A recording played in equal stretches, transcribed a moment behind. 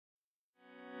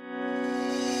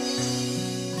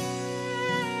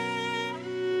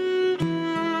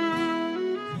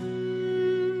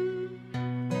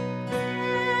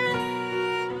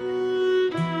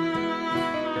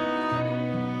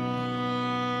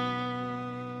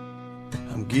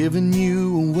I'm giving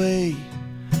you away,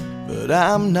 but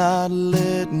I'm not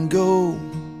letting go.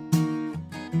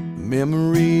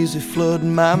 Memories that flood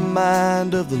my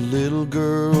mind of the little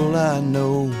girl I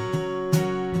know.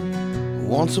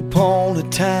 Once upon a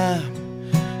time,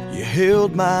 you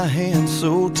held my hand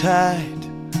so tight.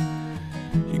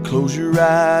 You close your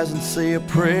eyes and say a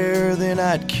prayer, then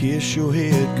I'd kiss your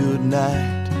head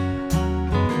goodnight.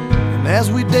 And as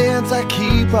we dance, I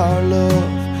keep our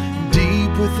love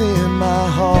deep within my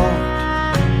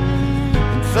heart.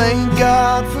 And thank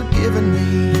God for giving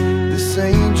me this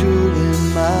angel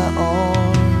in my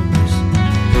arms.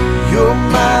 You're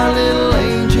my little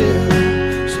angel,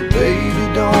 so baby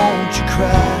don't you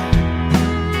cry.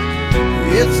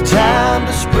 It's time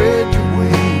to spread your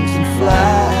wings and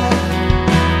fly.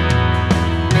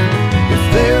 If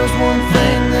there's one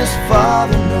thing this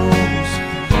father knows,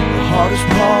 the hardest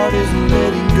part is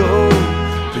letting go.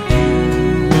 But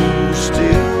you'll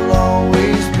still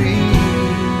always be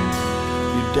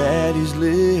your daddy's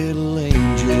little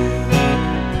angel.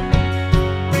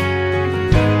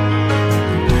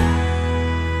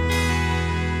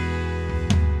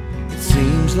 It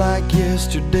seems like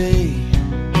yesterday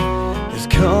has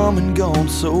come and gone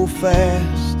so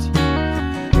fast.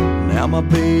 Now my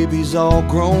baby's all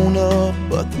grown up,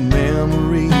 but the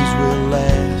memories will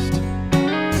last.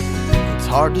 It's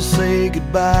hard to say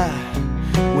goodbye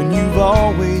when you've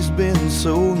always been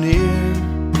so near,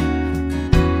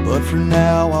 but for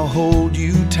now I'll hold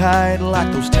you tight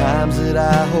like those times that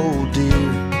I hold dear.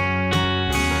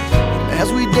 And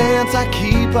as we dance, I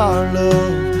keep our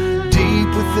love deep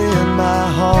within my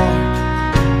heart.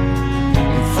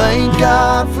 Thank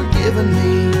God for giving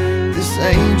me this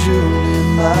angel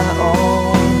in my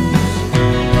arms.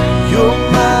 You're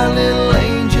my little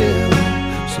angel,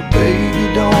 so baby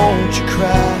don't you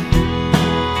cry.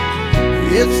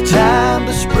 It's time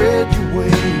to spread your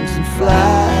wings and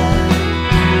fly.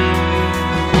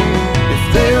 If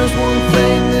there's one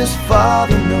thing this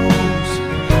father knows,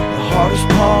 the hardest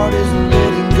part is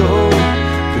letting go.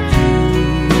 But you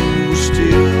will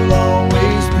still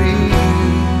always be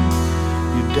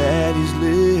daddy's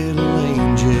little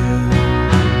angel.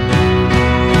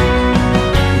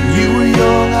 When you were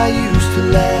young, I used to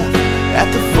laugh at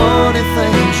the funny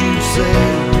things you'd say.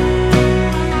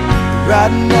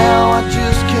 Right now I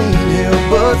just can't help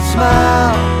but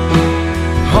smile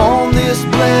on this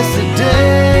blessed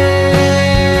day.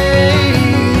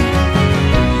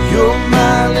 You're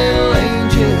my little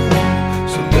angel,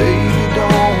 so baby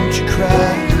don't you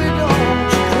cry.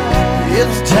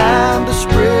 It's time to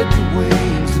spread your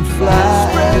wings and fly.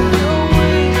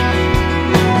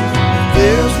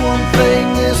 There's one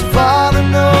thing this father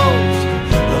knows,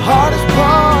 the hardest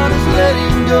part is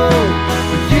letting go.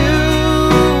 But you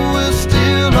will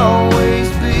still always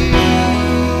be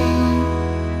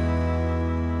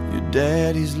your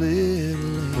daddy's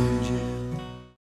little